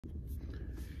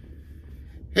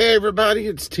Hey everybody,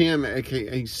 it's Tim,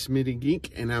 aka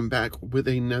SmittyGeek, and I'm back with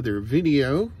another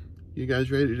video. You guys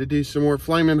ready to do some more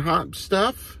Flamin' Hot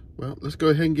stuff? Well, let's go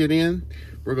ahead and get in.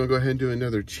 We're gonna go ahead and do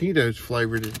another Cheetos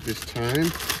flavor this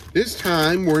time. This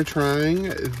time we're trying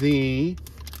the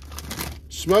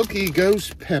Smoky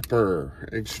Ghost Pepper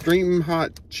Extreme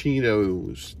Hot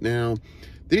Cheetos. Now,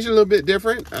 these are a little bit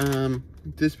different,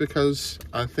 just because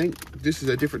I think this is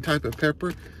a different type of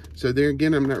pepper. So there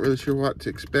again, I'm not really sure what to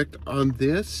expect on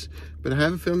this, but I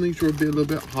have a feeling these will be a little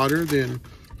bit hotter than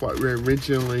what we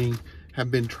originally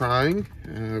have been trying.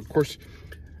 Of course,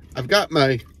 I've got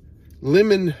my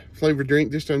lemon flavored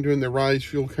drink. This time I'm doing the Rise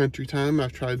Fuel Country Time. I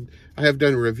have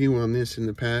done a review on this in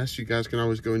the past. You guys can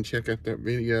always go and check out that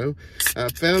video. I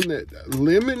found that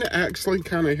lemon actually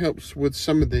kind of helps with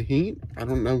some of the heat. I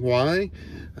don't know why,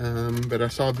 but I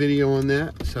saw a video on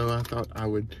that, so I thought I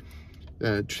would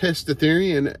test the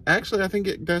theory, and actually I think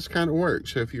it does kind of work.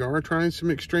 So if you are trying some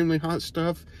extremely hot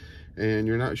stuff and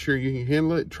you're not sure you can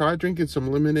handle it, try drinking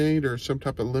some lemonade or some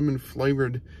type of lemon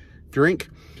flavored drink.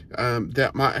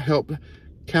 That might help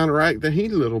counteract the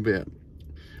heat a little bit.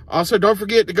 Also, don't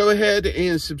forget to go ahead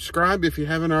and subscribe if you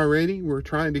haven't already. We're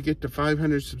trying to get to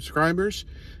 500 subscribers.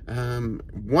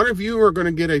 One of you are going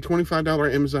to get a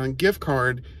 $25 Amazon gift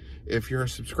card if you're a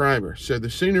subscriber. So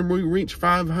the sooner we reach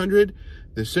 500,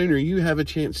 the sooner you have a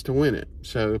chance to win it.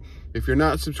 So if you're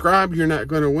not subscribed, you're not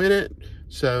going to win it.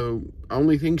 So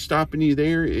only thing stopping you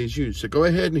there is you. So go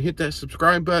ahead and hit that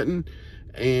subscribe button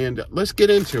and let's get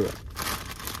into it.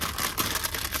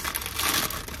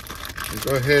 And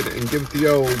go ahead and give it the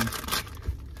old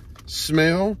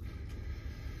smell.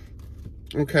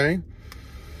 Okay.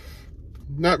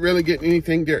 Not really getting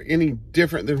anything there any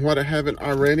different than what I haven't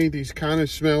already. These kind of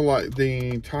smell like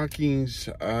the Takis.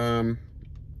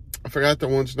 I forgot the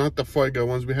ones, not the Fuego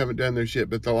ones. We haven't done those yet,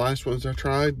 but the last ones I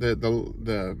tried,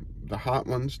 the hot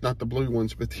ones, not the blue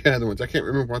ones, but the other ones. I can't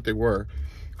remember what they were.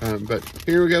 But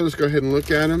here we go. Let's go ahead and look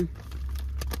at them.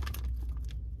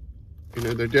 You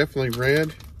know, they're definitely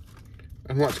red.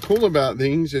 And what's cool about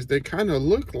these is they kind of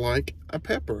look like a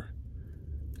pepper.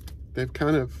 They've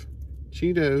kind of,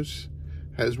 Cheetos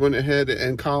has went ahead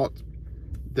and caught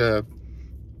the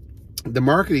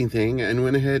marketing thing and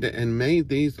went ahead and made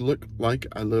these look like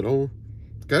a little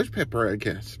ghost pepper, I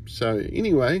guess. So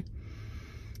anyway,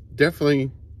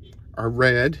 definitely are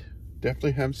red.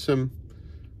 Definitely have some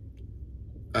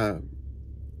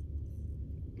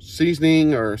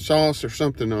seasoning or sauce or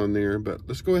something on there. But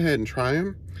let's go ahead and try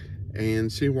them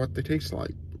and see what they taste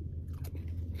like.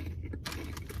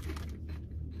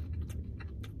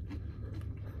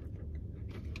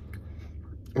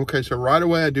 Okay, so right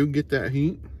away I do get that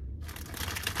heat.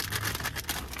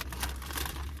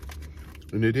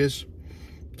 And it is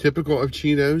typical of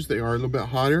Cheetos. They are a little bit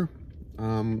hotter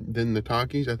than the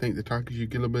Takis. I think the Takis, you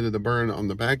get a little bit of the burn on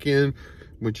the back end.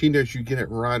 With Cheetos, you get it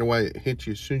right away. It hits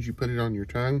you as soon as you put it on your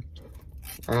tongue.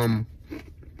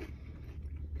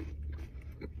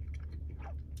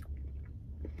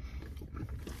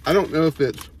 I don't know if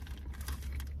it's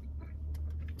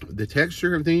the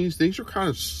texture of these. These are kind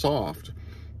of soft.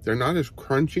 They're not as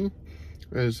crunchy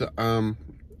as I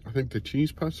think the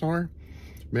cheese puffs are.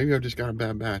 Maybe I've just got a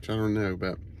bad batch. I don't know.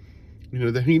 But, you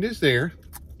know, the heat is there.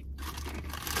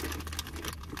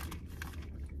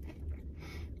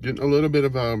 Getting a little bit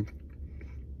of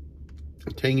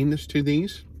tanginess to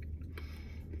these.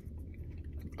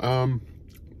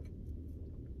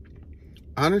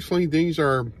 Honestly, these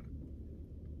are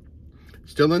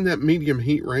still in that medium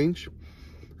heat range.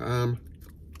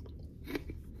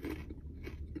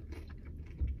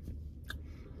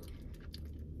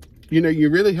 You know, you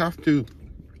really have to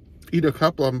eat a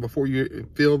couple of them before you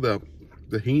feel the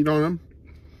heat on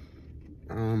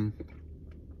them.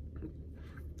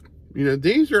 You know,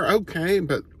 these are okay,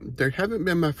 but they haven't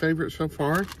been my favorite so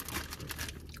far.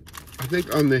 I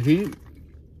think on the heat,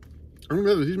 I don't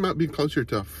know, these might be closer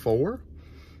to a 4.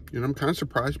 You know, I'm kind of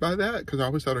surprised by that because I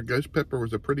always thought a ghost pepper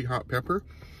was a pretty hot pepper.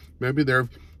 Maybe they've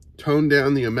toned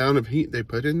down the amount of heat they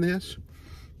put in this,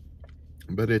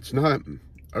 but it's not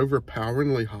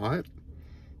overpoweringly hot.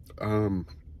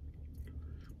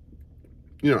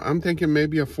 You know, I'm thinking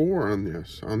maybe a 4 on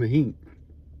this, on the heat.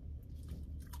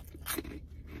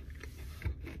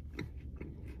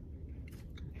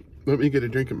 Let me get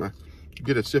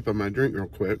a sip of my drink real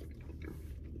quick.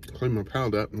 Clean my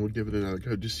palate up and we'll give it another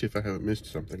go. Just see if I haven't missed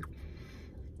something.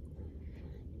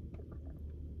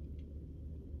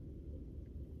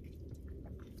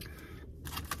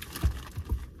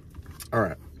 All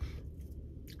right.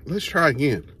 Let's try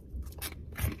again.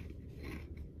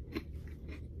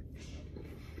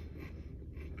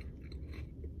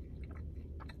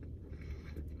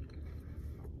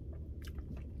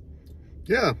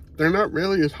 Yeah, they're not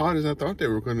really as hot as I thought they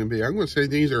were going to be. I'm going to say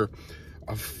these are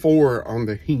a 4 on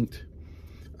the heat.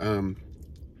 On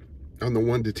the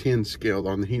 1 to 10 scale,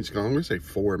 on the heat scale, I'm going to say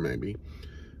 4 maybe.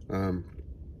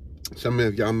 Some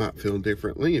of y'all might feel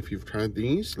differently. If you've tried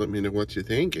these, let me know what you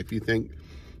think. If you think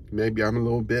maybe I'm a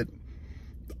little bit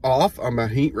off on my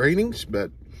heat ratings,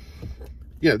 but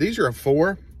yeah, these are a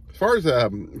 4. As far as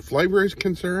flavor is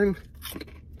concerned,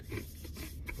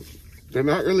 they're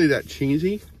not really that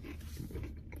cheesy.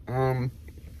 And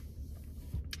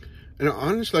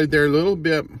honestly, they're a little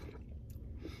bit,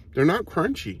 they're not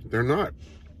crunchy. They're not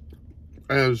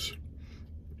as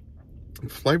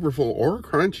flavorful or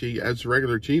crunchy as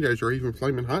regular Cheetos or even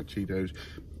Flamin' Hot Cheetos.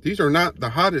 These are not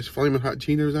the hottest Flamin' Hot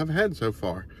Cheetos I've had so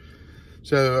far.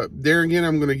 So there again,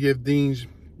 I'm going to give these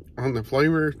on the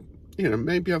flavor, you know,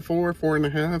 maybe a 4,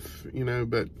 4.5, you know,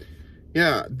 but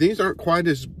yeah, these aren't quite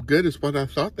as good as what I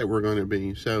thought they were going to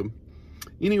be. So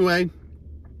anyway,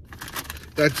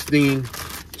 that's the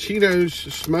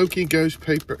Cheetos Smoky Ghost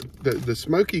Pepper, the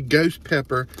Smoky Ghost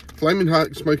Pepper, Flamin'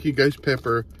 Hot Smoky Ghost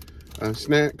Pepper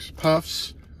snacks,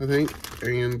 puffs, I think.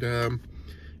 And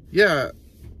yeah,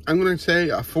 I'm going to say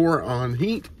a 4 on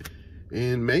heat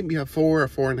and maybe a 4 or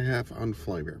 4.5 on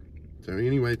flavor. So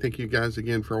anyway, thank you guys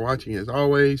again for watching as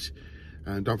always.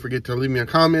 Don't forget to leave me a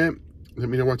comment. Let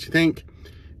me know what you think.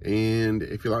 And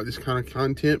if you like this kind of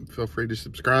content, feel free to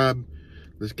subscribe.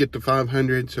 Let's get to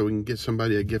 500 so we can get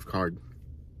somebody a gift card.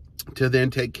 Till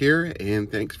then, take care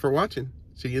and thanks for watching.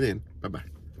 See you then. Bye-bye.